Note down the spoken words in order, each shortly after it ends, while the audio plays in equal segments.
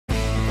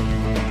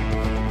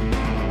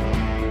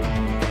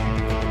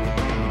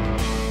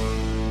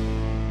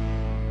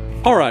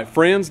All right,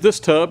 friends, this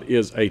tub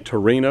is a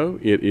Torino.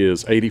 It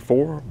is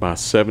 84 by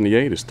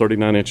 78. It's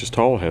 39 inches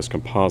tall. It has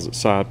composite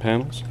side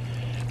panels.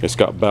 It's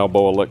got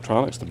Balboa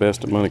electronics, the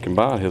best that money can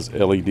buy. It has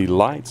LED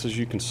lights, as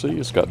you can see.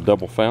 It's got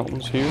double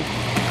fountains here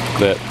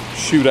that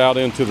shoot out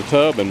into the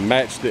tub and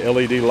match the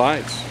LED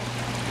lights.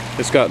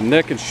 It's got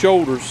neck and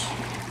shoulders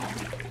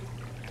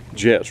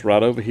jets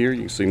right over here. You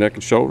can see neck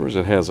and shoulders.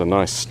 It has a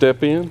nice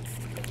step in.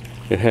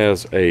 It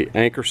has a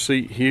anchor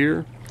seat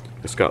here.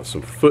 It's got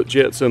some foot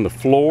jets in the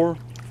floor.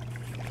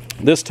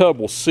 This tub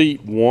will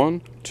seat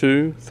 1,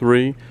 2,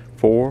 3,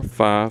 4,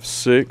 5,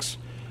 6,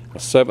 a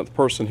 7th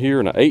person here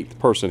and an 8th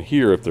person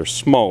here if they're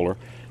smaller.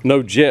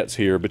 No jets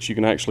here, but you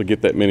can actually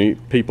get that many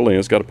people in.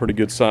 It's got a pretty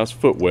good sized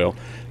footwell.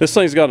 This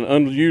thing's got an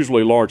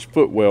unusually large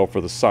footwell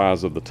for the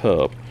size of the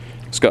tub.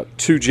 It's got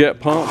 2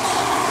 jet pumps.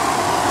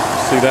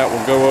 See that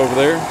one go over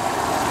there?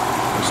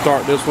 We'll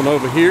start this one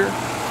over here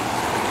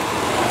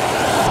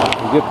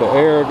and get the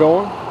air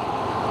going.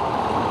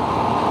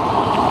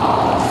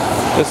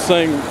 This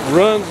thing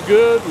runs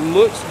good,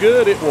 looks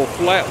good. It will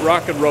flat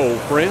rock and roll,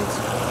 friends.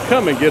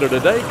 Come and get her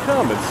today.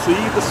 Come and see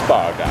the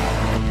Spa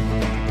Guy.